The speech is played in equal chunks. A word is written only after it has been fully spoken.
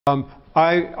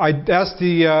I asked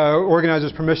the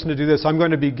organizers permission to do this. I'm going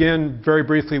to begin very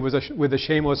briefly with a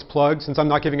shameless plug, since I'm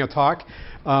not giving a talk.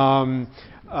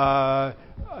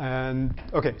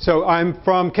 Okay, so I'm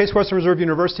from Case Western Reserve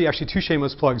University. Actually, two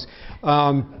shameless plugs.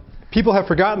 People have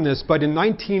forgotten this, but in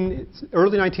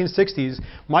early 1960s,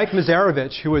 Mike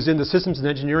Mazarovich, who was in the Systems and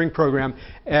Engineering program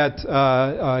at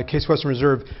Case Western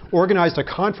Reserve, organized a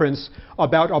conference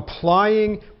about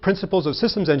applying principles of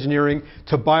systems engineering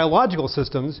to biological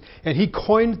systems, and he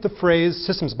coined the phrase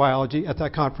systems biology at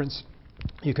that conference.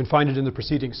 You can find it in the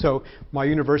proceedings. So my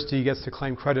university gets to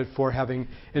claim credit for having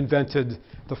invented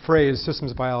the phrase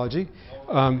systems biology.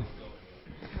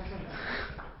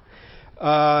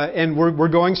 And we're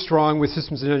going strong with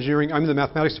systems and engineering. I'm in the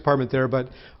mathematics department there, but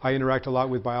I interact a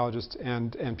lot with biologists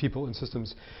and people in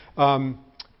systems.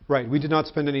 Right, we did not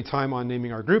spend any time on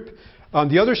naming our group.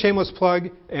 The other shameless plug,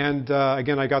 and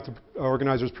again, I got the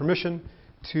organizer's permission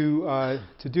to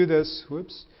do this,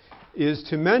 is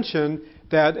to mention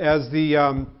that as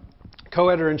the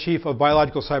co-editor-in-chief of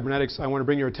Biological Cybernetics, I want to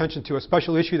bring your attention to a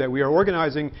special issue that we are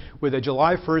organizing with a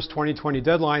July 1st, 2020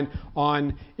 deadline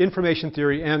on information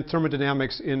theory and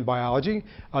thermodynamics in biology.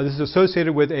 This is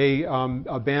associated with a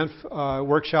Banff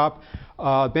workshop.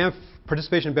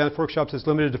 Participation in Banff workshops is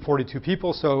limited to 42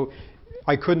 people, so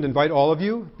I couldn't invite all of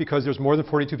you because there's more than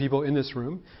 42 people in this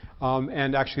room.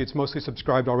 And actually, it's mostly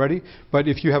subscribed already. But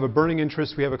if you have a burning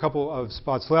interest, we have a couple of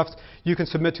spots left. You can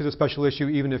submit to the special issue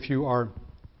even if you are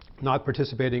not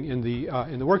participating in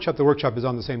the workshop. The workshop is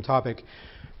on the same topic.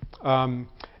 And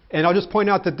I'll just point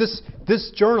out that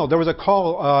this journal, there was a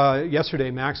call yesterday,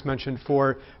 Max mentioned,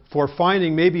 for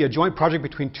finding maybe a joint project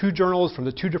between two journals from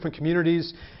the two different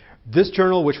communities. This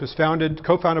journal, which was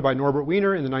co-founded by Norbert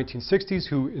Wiener in the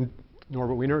 1960s,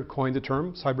 Norbert Wiener coined the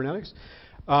term cybernetics.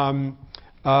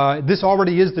 This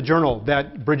already is the journal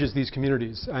that bridges these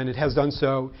communities, and it has done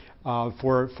so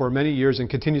for many years and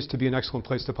continues to be an excellent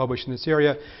place to publish in this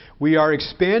area. We are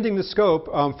expanding the scope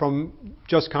from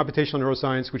just computational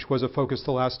neuroscience, which was a focus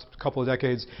the last couple of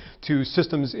decades, to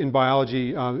systems in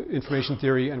biology, information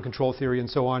theory and control theory and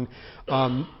so on,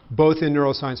 both in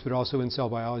neuroscience but also in cell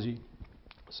biology.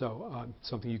 So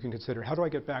something you can consider. How do I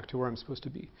get back to where I'm supposed to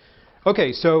be?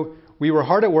 Okay, so we were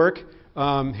hard at work.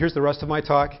 Here's the rest of my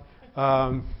talk.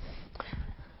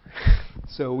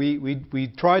 So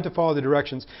we tried to follow the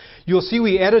directions. You'll see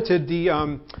we edited the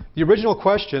original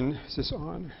question. Is this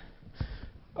on?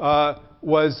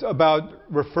 Was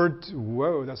referred to.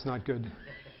 Whoa, that's not good.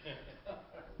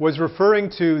 Was referring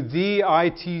to the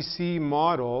ITC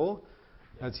model.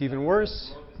 That's even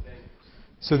worse.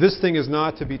 So this thing is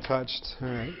not to be touched. All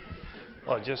right.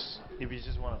 Well, if you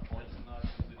just want to point.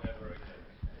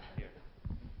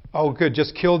 Oh, good.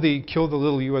 Just kill the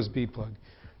little USB plug.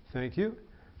 Thank you.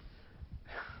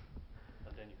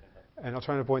 And I'll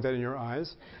try to point that in your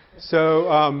eyes.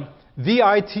 So the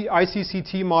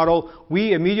ICCT model,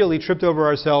 we immediately tripped over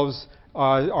ourselves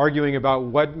arguing about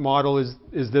what model is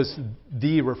this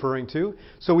the referring to.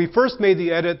 So we first made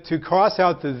the edit to cross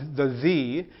out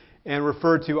the and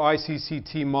refer to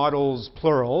ICCT models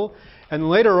plural. And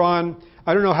later on,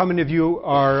 I don't know how many of you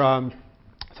are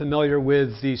familiar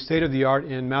with the state-of-the-art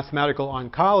in mathematical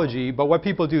oncology, but what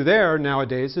people do there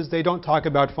nowadays is they don't talk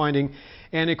about finding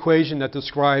an equation that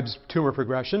describes tumor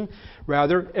progression.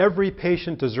 Rather, every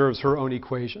patient deserves her own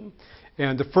equation.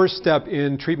 And the first step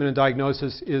in treatment and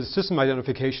diagnosis is system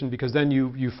identification, because then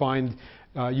you find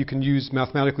you can use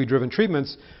mathematically driven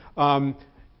treatments.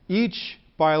 Each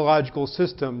biological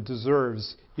system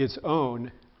deserves its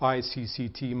own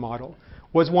ICCT model,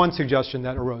 was one suggestion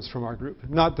that arose from our group.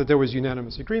 Not that there was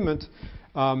unanimous agreement,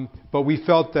 but we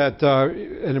felt that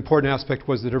an important aspect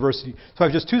was the diversity. So I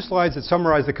have just two slides that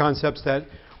summarize the concepts that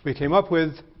we came up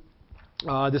with.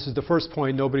 This is the first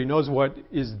point. Nobody knows what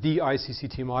is the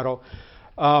ICCT model.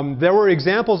 There were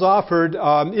examples offered.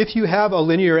 If you have a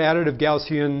linear additive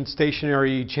Gaussian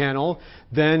stationary channel,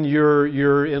 then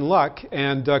you're in luck,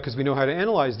 and because we know how to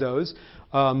analyze those.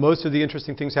 Most of the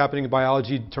interesting things happening in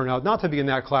biology turn out not to be in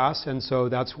that class, and so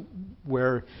that's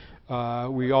where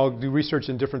we all do research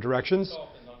in different directions.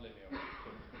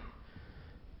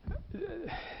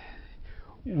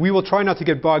 We will try not to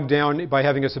get bogged down by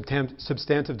having a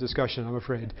substantive discussion, I'm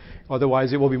afraid.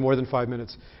 Otherwise, it will be more than 5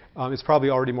 minutes. It's probably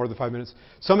already more than 5 minutes.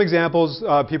 Some examples,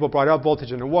 people brought out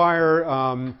voltage in a wire.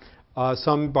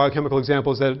 Some biochemical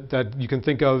examples that you can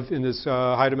think of in this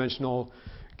high-dimensional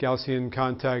Gaussian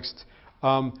context.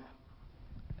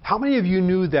 How many of you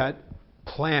knew that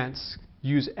plants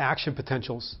use action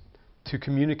potentials to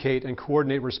communicate and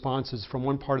coordinate responses from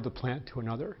one part of the plant to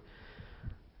another?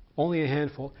 Only a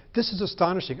handful. This is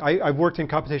astonishing. I've worked in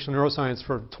computational neuroscience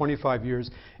for 25 years,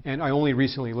 and I only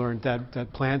recently learned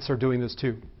that plants are doing this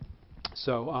too.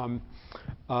 So,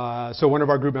 so one of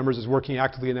our group members is working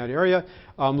actively in that area,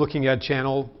 looking at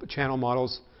channel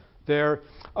models there.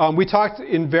 We talked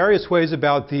in various ways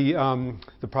about the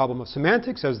problem of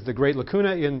semantics as the great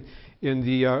lacuna in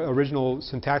the original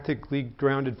syntactically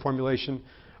grounded formulation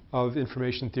of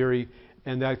information theory.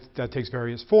 And that takes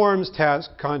various forms: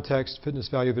 task, context, fitness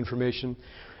value of information.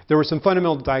 There were some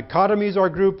fundamental dichotomies our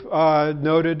group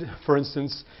noted. For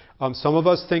instance, some of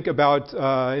us think about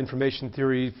information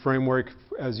theory framework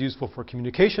as useful for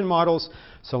communication models.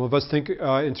 Some of us think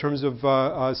in terms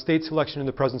of state selection in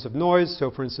the presence of noise. So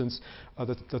for instance,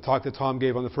 the talk that Tom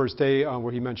gave on the first day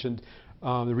where he mentioned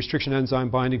the restriction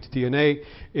enzyme binding to DNA,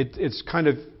 it's kind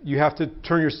of, you have to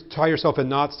tie yourself in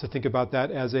knots to think about that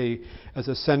as a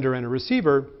sender and a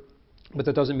receiver, but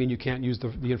that doesn't mean you can't use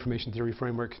the information theory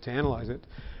framework to analyze it.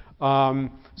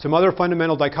 Some other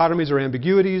fundamental dichotomies or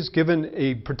ambiguities. Given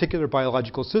a particular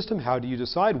biological system, how do you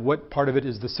decide what part of it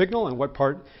is the signal and what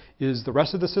part is the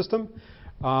rest of the system?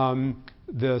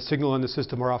 The signal and the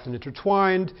system are often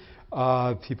intertwined.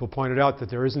 People pointed out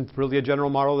that there isn't really a general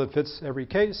model that fits every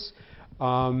case.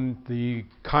 The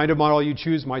kind of model you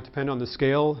choose might depend on the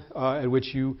scale at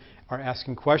which you are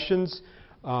asking questions.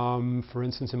 For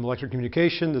instance, in molecular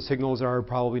communication, the signals are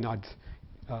probably not,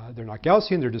 they're not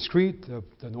Gaussian, they're discrete.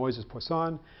 The noise is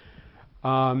Poisson.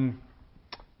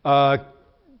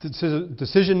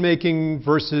 Decision-making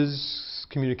versus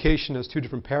communication as two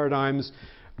different paradigms.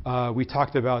 We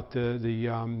talked about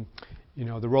the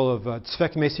role of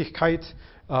Zweckmäßigkeit,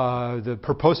 the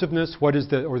purposiveness, what is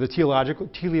the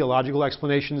teleological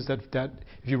explanations that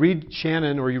if you read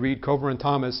Shannon or you read Cover and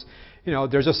Thomas,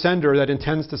 there's a sender that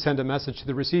intends to send a message to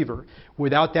the receiver.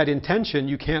 Without that intention,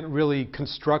 you can't really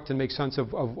construct and make sense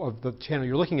of the channel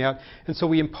you're looking at. And so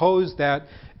we impose that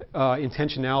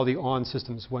intentionality on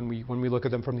systems when we look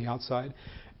at them from the outside.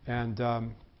 And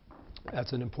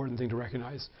that's an important thing to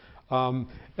recognize.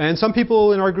 And some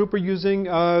people in our group are using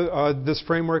this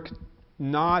framework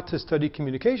not to study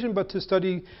communication, but to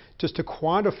study, just to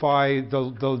quantify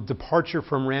the departure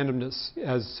from randomness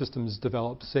as systems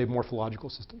develop, say morphological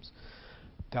systems.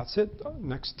 That's it.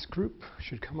 Next group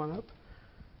should come on up.